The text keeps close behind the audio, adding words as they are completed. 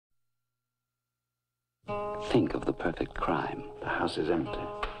Think of the perfect crime. The house is empty.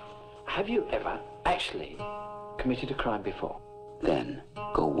 Have you ever actually committed a crime before? Then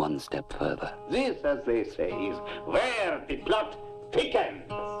go one step further. This, as they say, is where the plot thickens.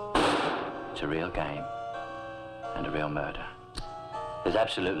 It's a real game and a real murder. There's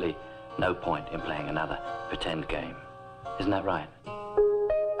absolutely no point in playing another pretend game. Isn't that right?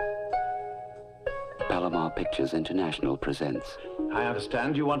 Palomar Pictures International presents. I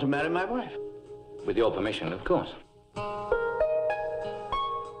understand you want to marry my wife. With your permission, of course.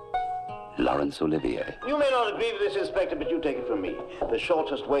 Laurence Olivier. You may not agree with this, Inspector, but you take it from me. The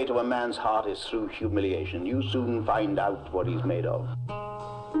shortest way to a man's heart is through humiliation. You soon find out what he's made of.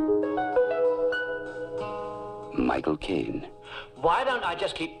 Caine. Why don't I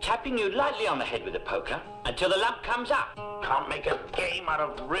just keep tapping you lightly on the head with a poker until the lump comes up? Can't make a game out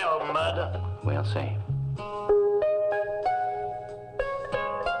of real murder. We'll see.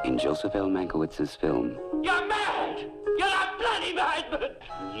 In Joseph L. Mankiewicz's film. You're mad! You're not bloody mad, but...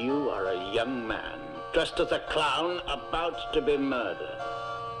 You are a young man, dressed as a clown, about to be murdered.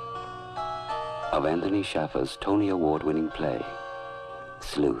 Of Anthony Schaffer's Tony Award-winning play,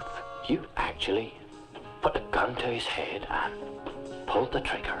 Sleuth. You actually put a gun to his head and pulled the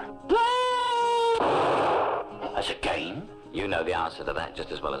trigger. As a game? You know the answer to that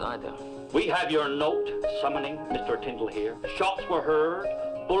just as well as I do. We have your note summoning Mr. Tindle here. Shots were heard,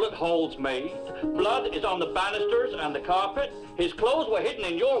 bullet holes made, blood is on the banisters and the carpet. His clothes were hidden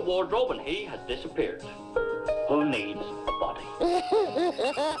in your wardrobe and he has disappeared. Who needs a body?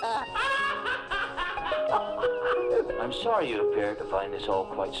 I'm sorry you appear to find this all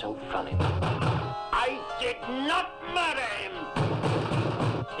quite so funny. I did not murder him!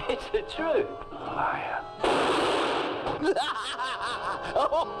 It's the truth. Liar.